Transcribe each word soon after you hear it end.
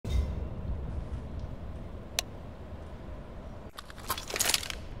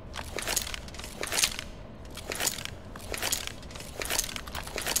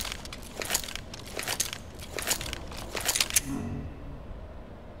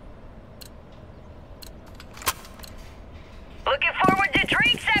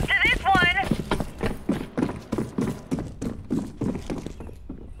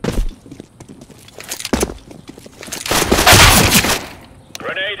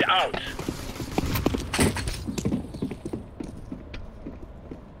Grenade out.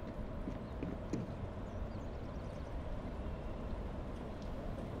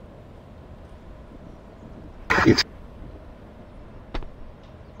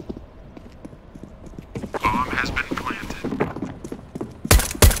 Bomb has been planted.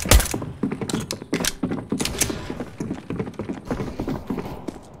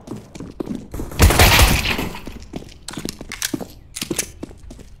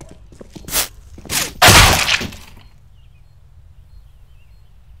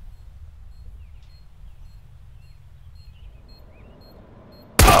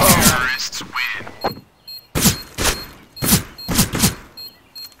 Terrorists win.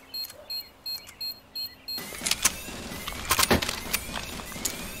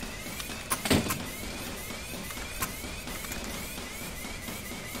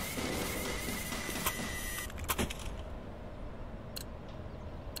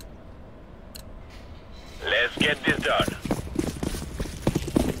 Let's get this done.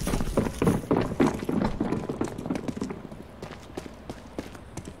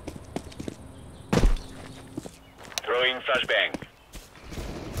 Throwing flashbang.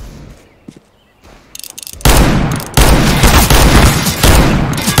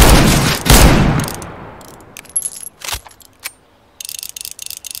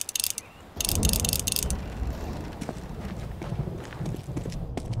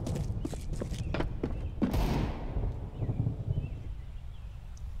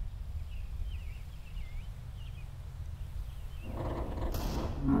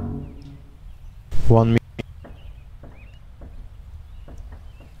 One.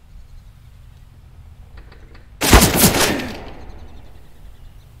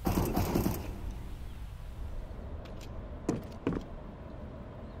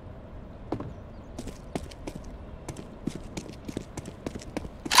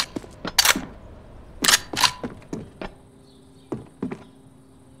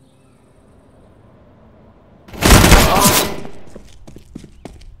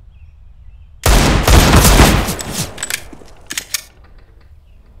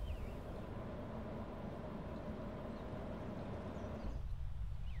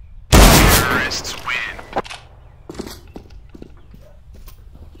 Terrorists win.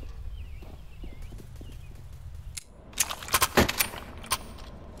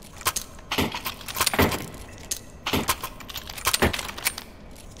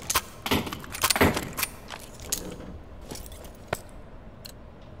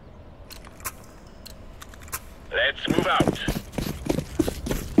 Let's move out.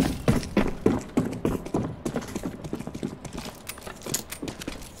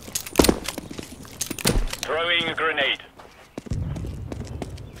 Throwing a grenade.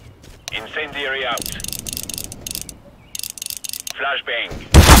 Incendiary out. Flashbang.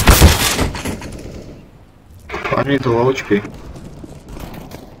 Парни, это ловочки.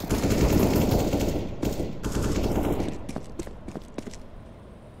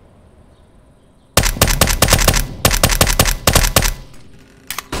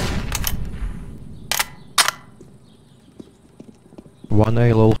 One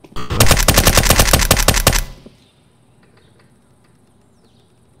A low.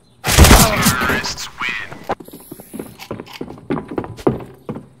 Terrorists win.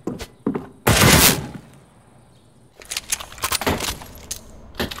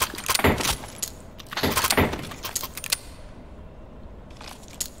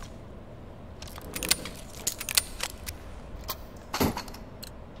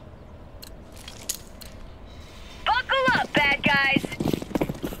 Buckle up, bad guys!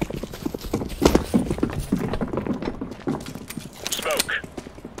 Smoke.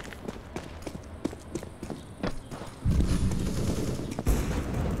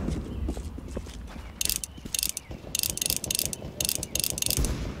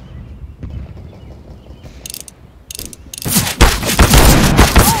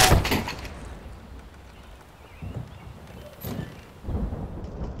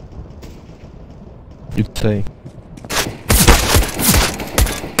 You'd say.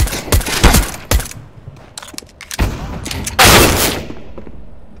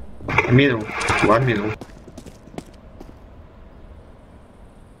 Middle. One middle.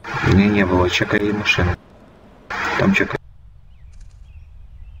 Не было, чекай машину. Там чекай.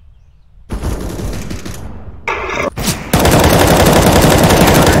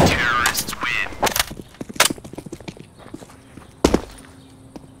 Terrorists win.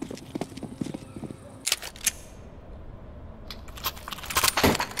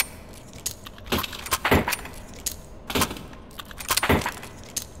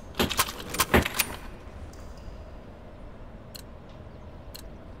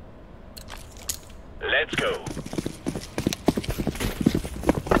 Let's go.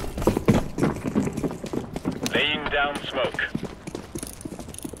 Laying down smoke.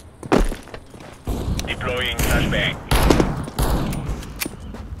 Deploying flashbang.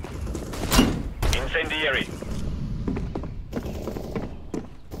 Incendiary.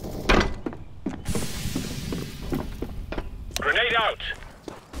 Grenade out.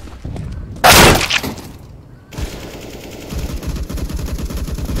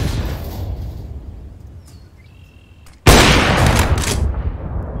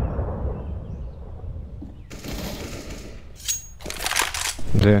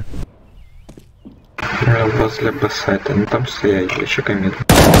 Где? Возле Faceit. Ну там стоять, еще комит.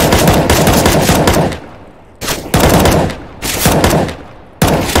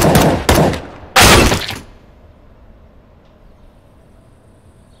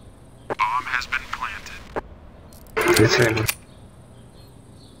 Bomb has been planted. Прицельно.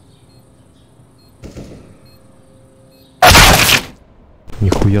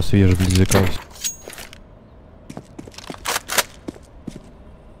 Нихуя свежий, блядь, закался.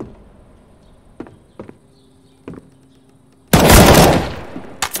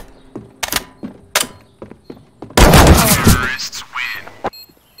 Terrorists win.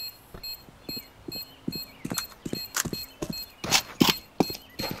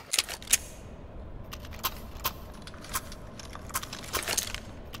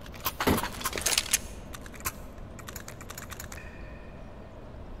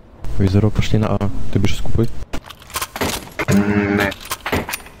 Визорок пошли на А. Ти більше скупи? Не.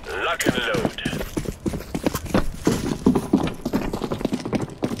 Lock and load.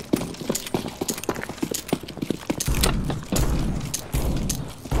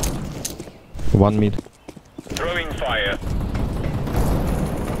 One mid. Throwing fire.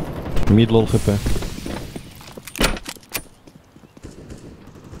 Mid лол хп.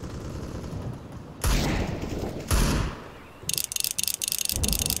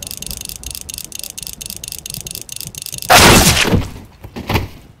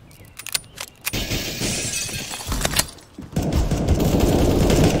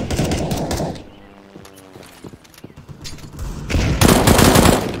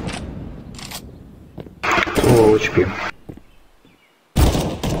 SoloQ.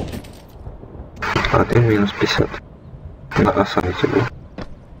 А ты минус 50. На Faceit был.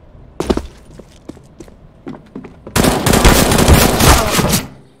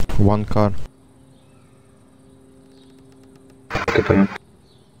 One car. Ты понял?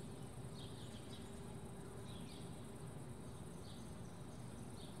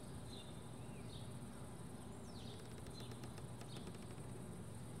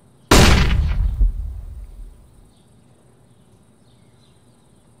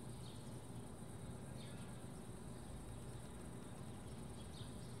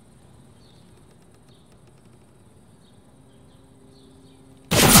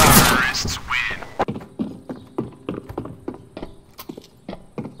 Terrorists win.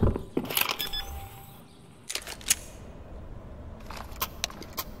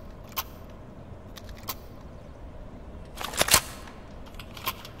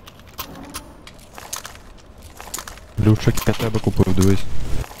 Люшик, я тебе купив, дивись.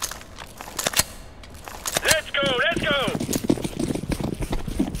 Let's go, let's go.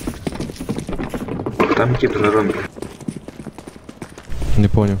 Там тип на жомбе. Не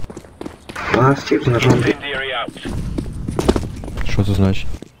поняв. А, тип на жомбе. Incendiary out. Що це значить?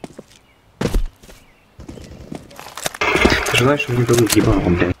 Ты же знаешь, что не дадут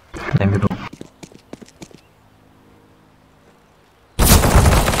ебалом, блядь. На миду.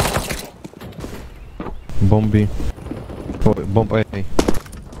 Бомбі. Ой, бомб A.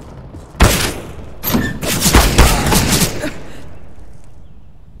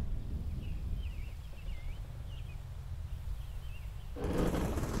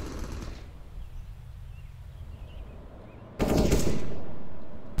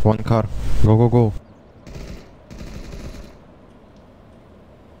 One car. Go, go, go.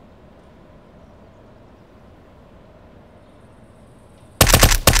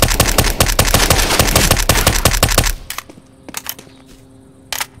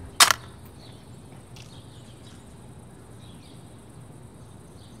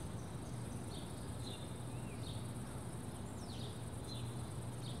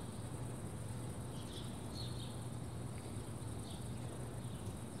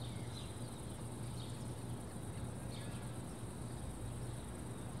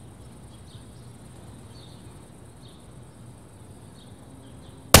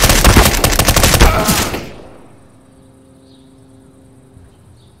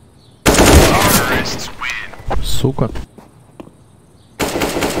 Сука.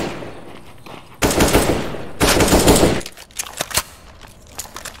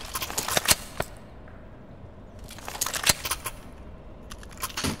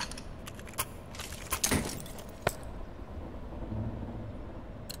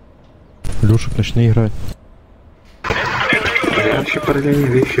 Илюшек, начни играть. Я вообще параллельные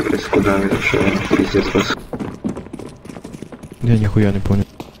вещи происходят, это что, пиздец вас. Я нихуя не понял.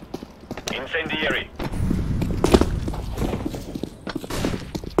 Incendiary.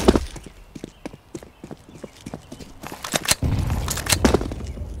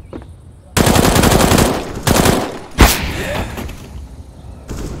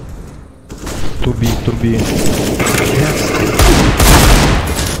 Туби.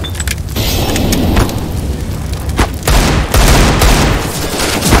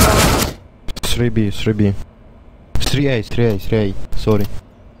 Среби. Стреляй. Сори.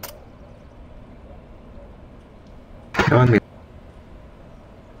 Давай,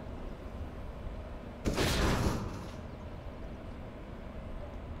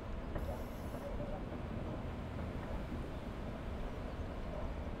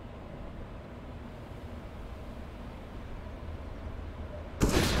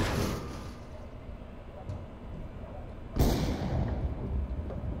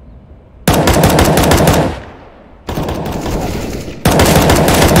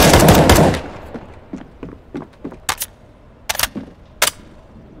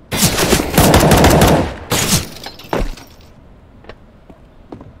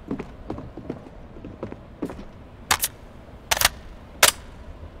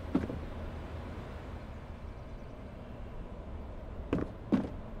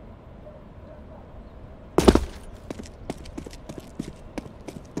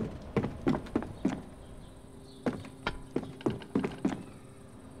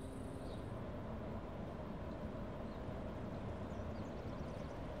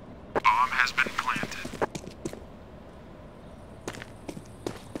 Bomb has been planted.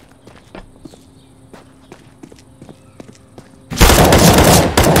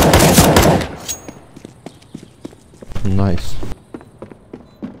 Найс.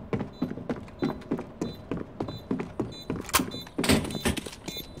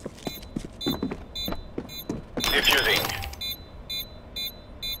 Diffusing.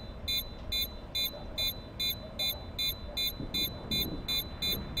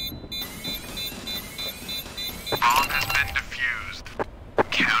 Bomb has been defused.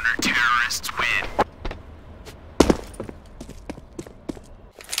 Counter-terrorists win.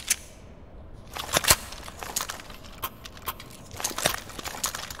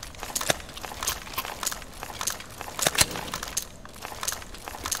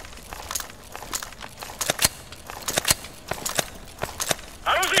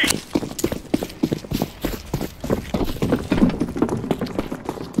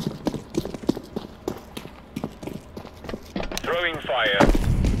 Throwing fire.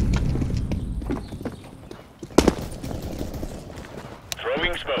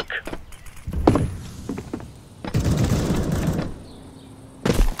 Throwing smoke.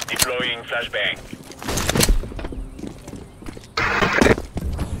 Deploying flashbang.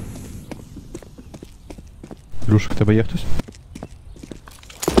 Илюшек, тебе є хтось?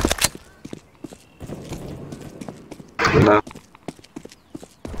 да.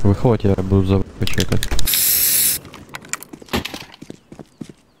 Виходь, я буду за почекати.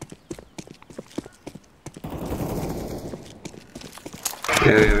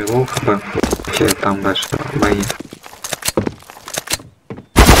 Я Revolver, вообще там дальше бои.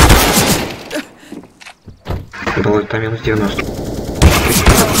 Было там минус 90.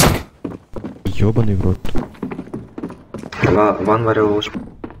 Ёбаный в рот. Ван варил.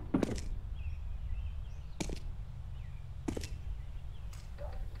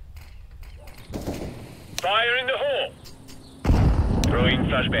 Fire in the hole. Throwing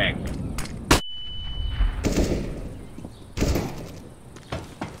flashbang.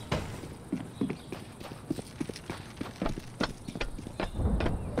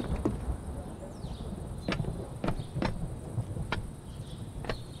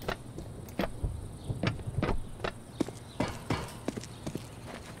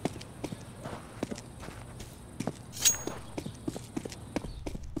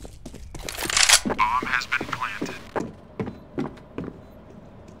 Bomb has been planted.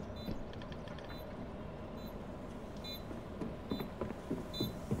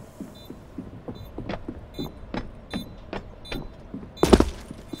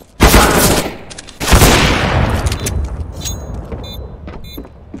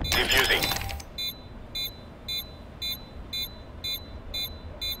 Diffusing.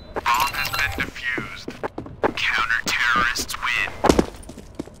 Bomb has been defused. Counter-terrorists win.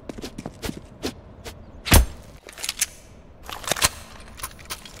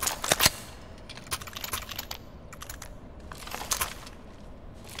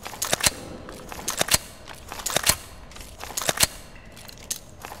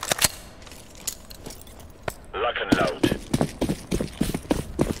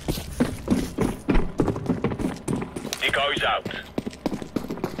 out.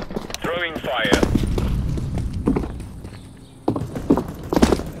 Throwing fire.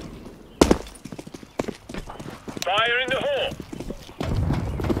 Fire in the hole.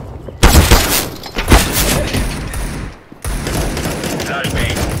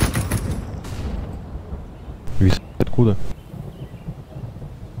 Flashbang. Вис... Откуда?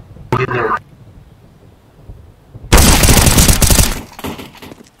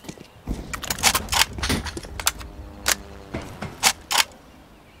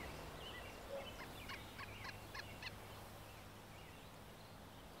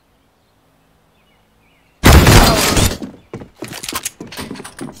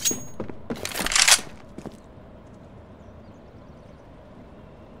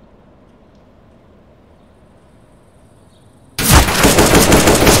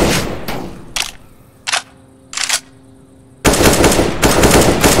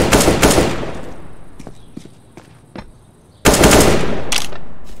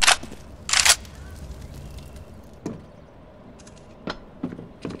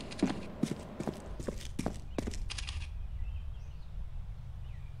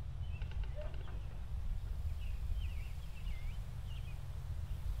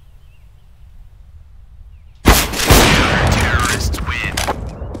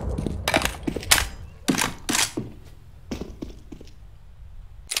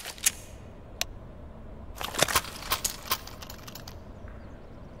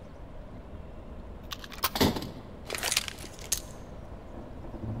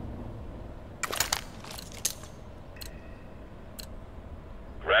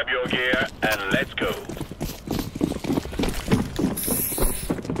 Grab your gear and let's go.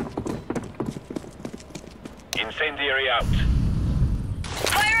 Incendiary out.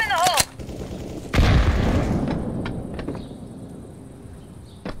 Fire in the hole!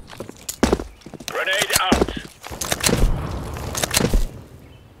 Grenade out.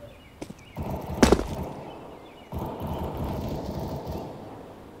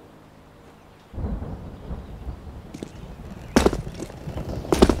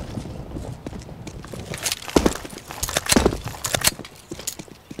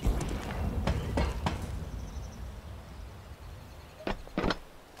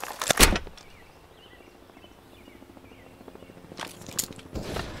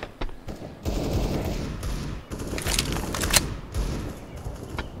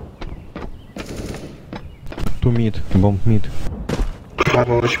 Ту мид, бомб мид.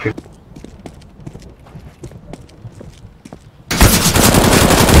 Мало HP.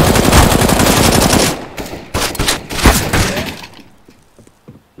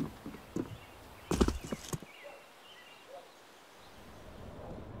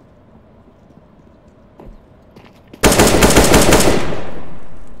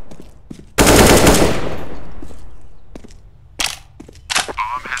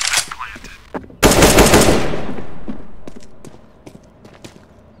 Bomb has been planted.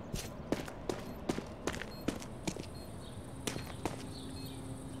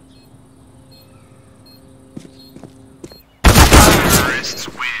 Terrorists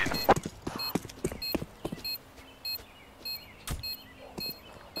win.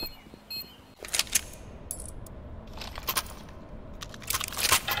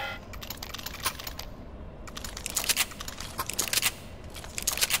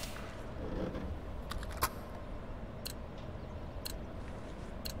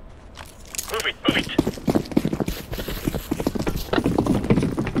 Move it, move it.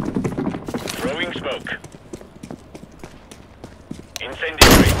 Throwing smoke.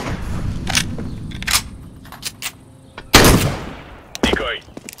 Incendiary. Decoy.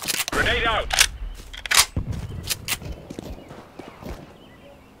 Grenade out.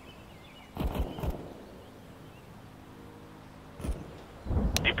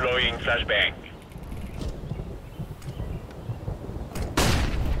 Deploying flashbang.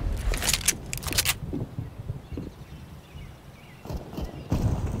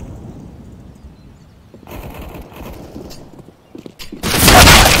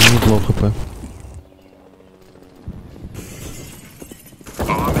 Мид лоу хп.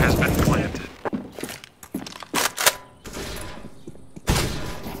 Bomb has been planted.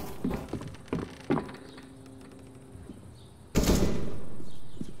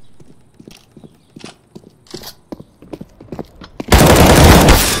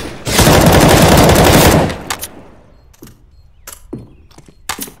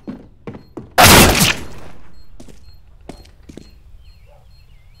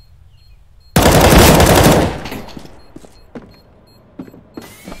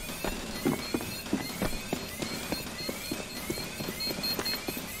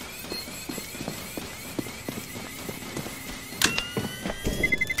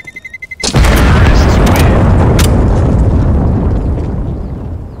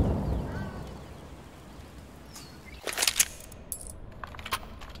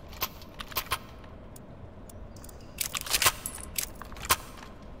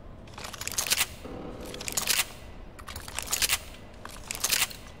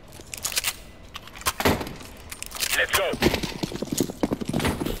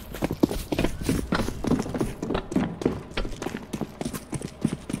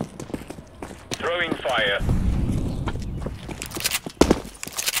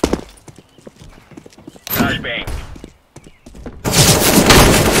 flashbang.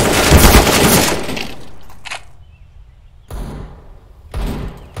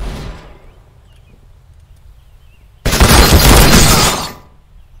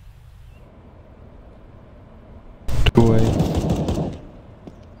 Two-way.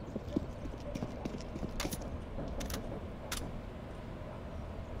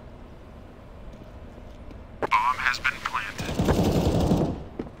 Bomb has been planted.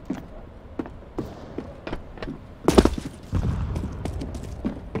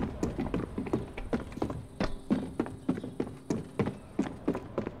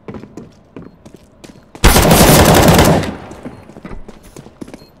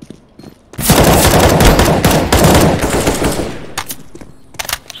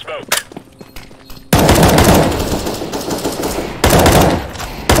 Smoke.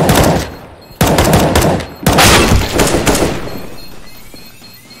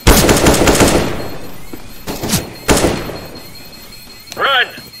 Run!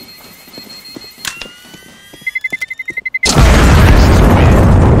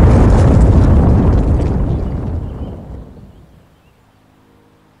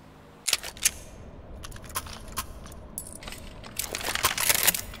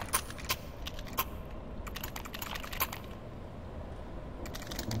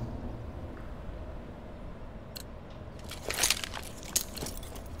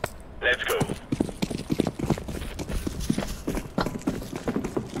 Let's go.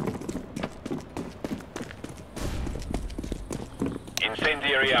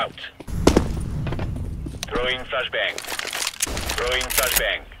 Incendiary out. Throwing flashbang. Throwing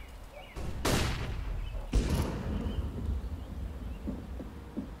flashbang.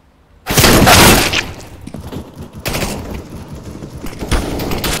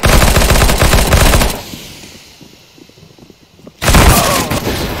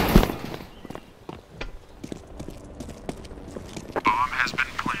 Bomb has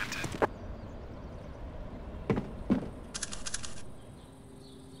been planted.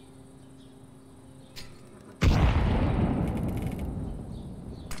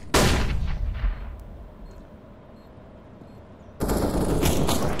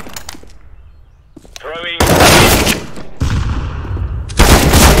 Throwing.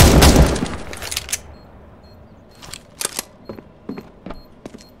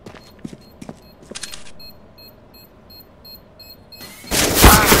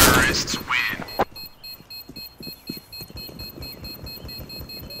 Terrorists win.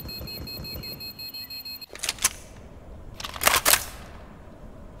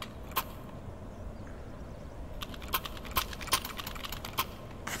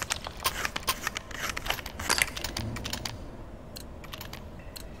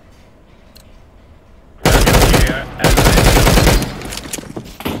 Gear and left.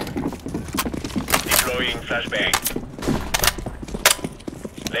 Deploying flashbang.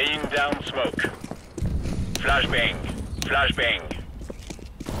 Laying down smoke. Flashbang. Flashbang.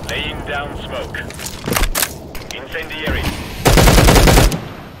 Laying down smoke. Incendiary.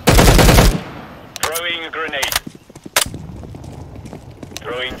 Throwing a grenade.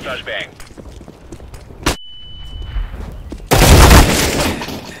 Throwing flashbang.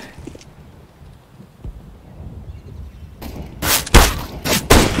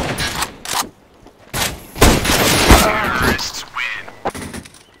 Terrorists win.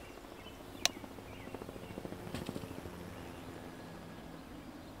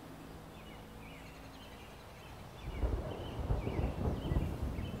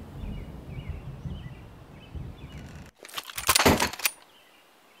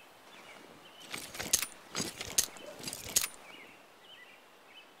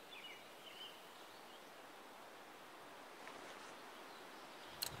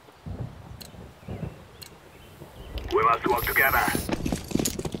 We must work together.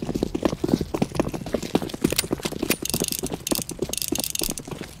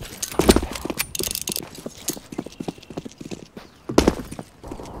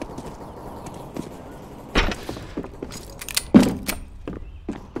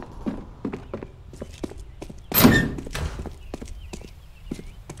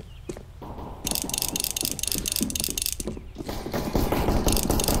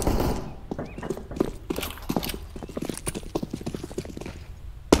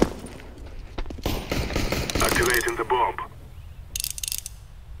 Activating the bomb.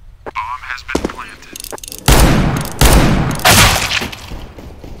 Bomb has been planted.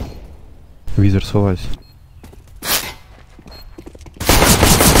 Визор, совайся.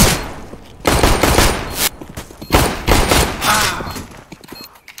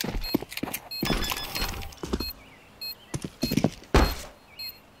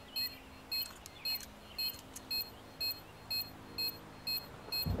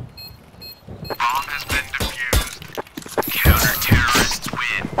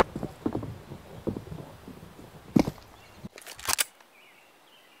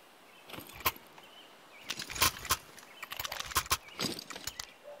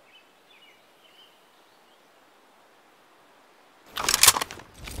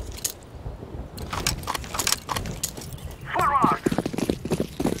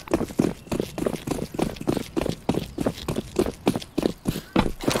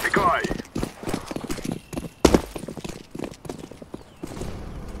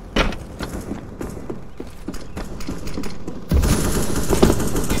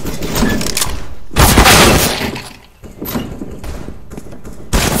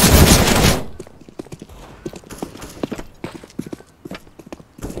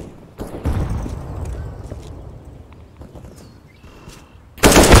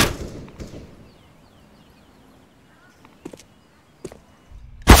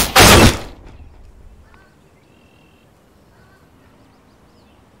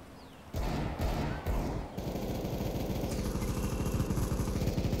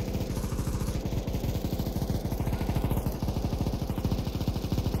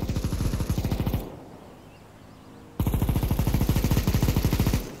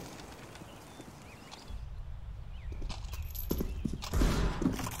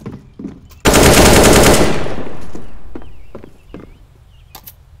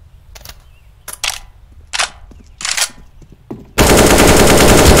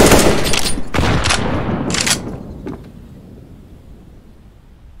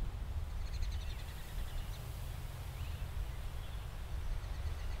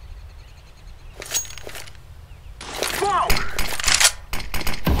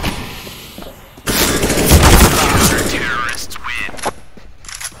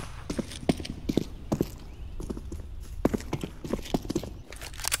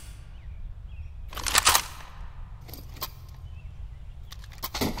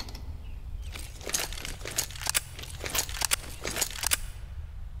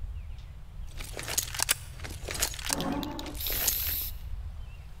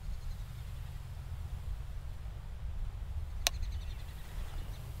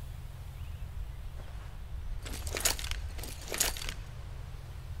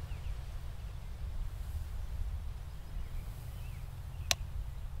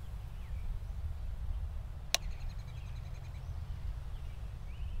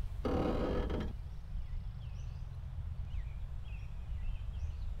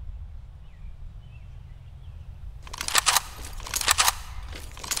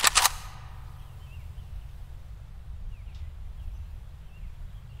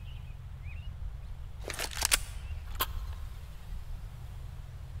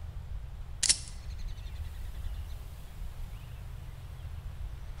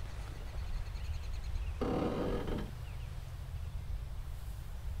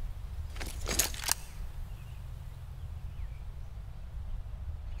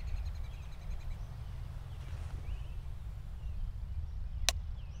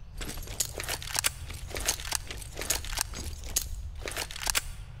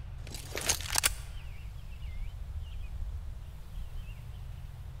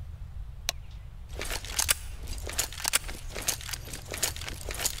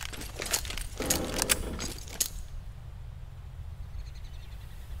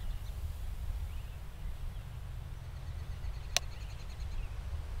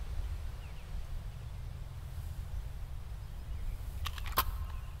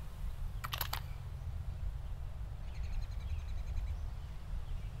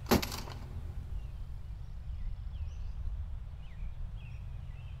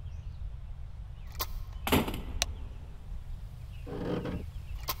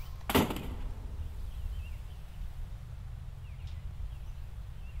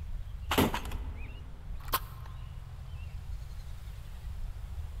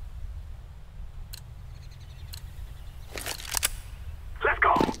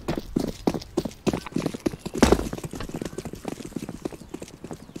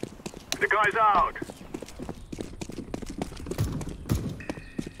 guys out.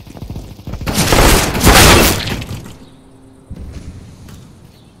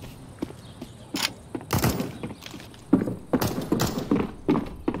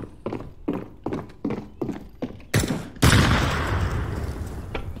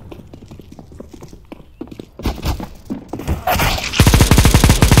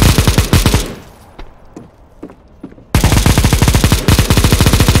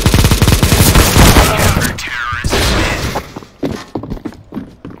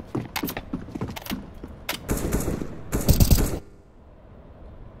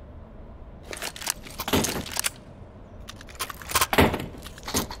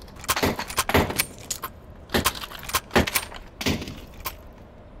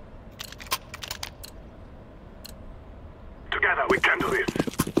 Together we can do this.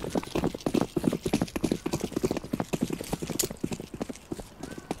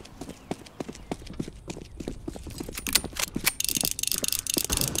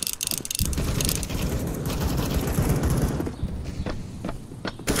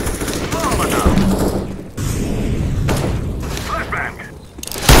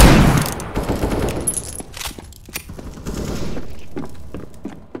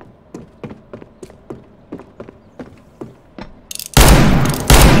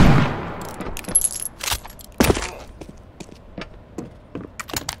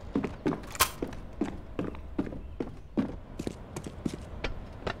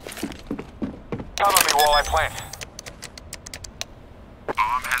 Cover me while I plant.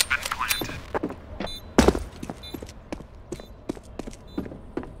 Bomb has been planted.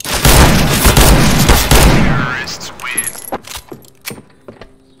 Terrorists win.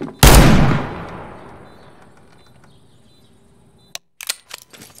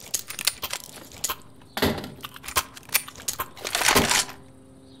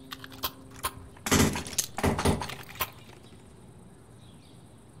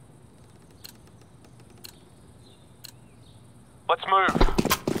 Let's move.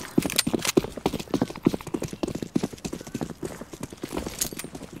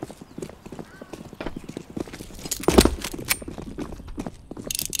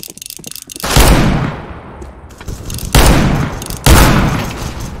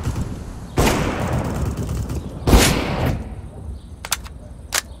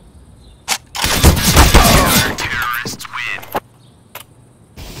 Terrorists win.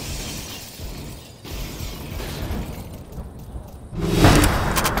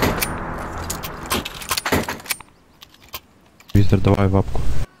 Віздер, давай вапку.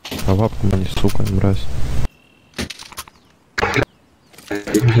 А вапку мені, сука, мразь.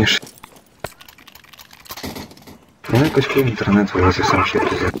 Бідніше. Ну якось в інтернет вилазив сам ще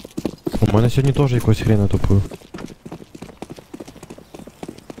пізде. У мене сьогодні теж якось хрена тупив.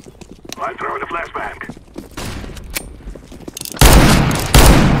 I'm throwing a flashbang.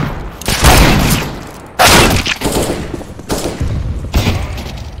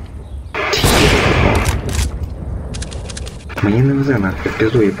 Мені не везе нахуй,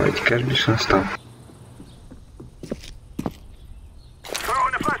 пізду їбать, кеш більше не став.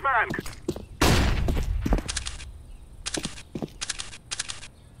 Throwing a flashbang.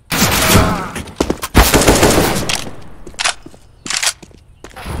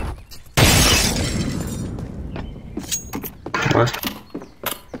 Вас?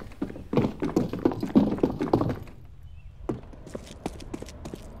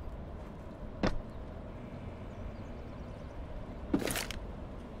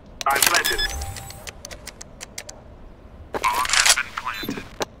 I'm planted. Bomb has been planted.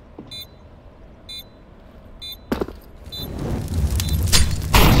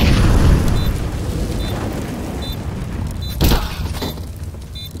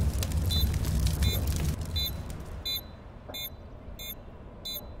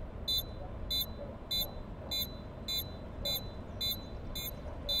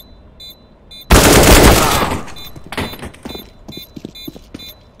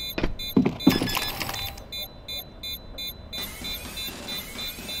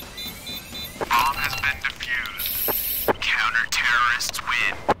 Bomb has been defused. Counter-terrorists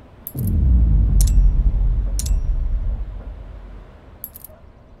win.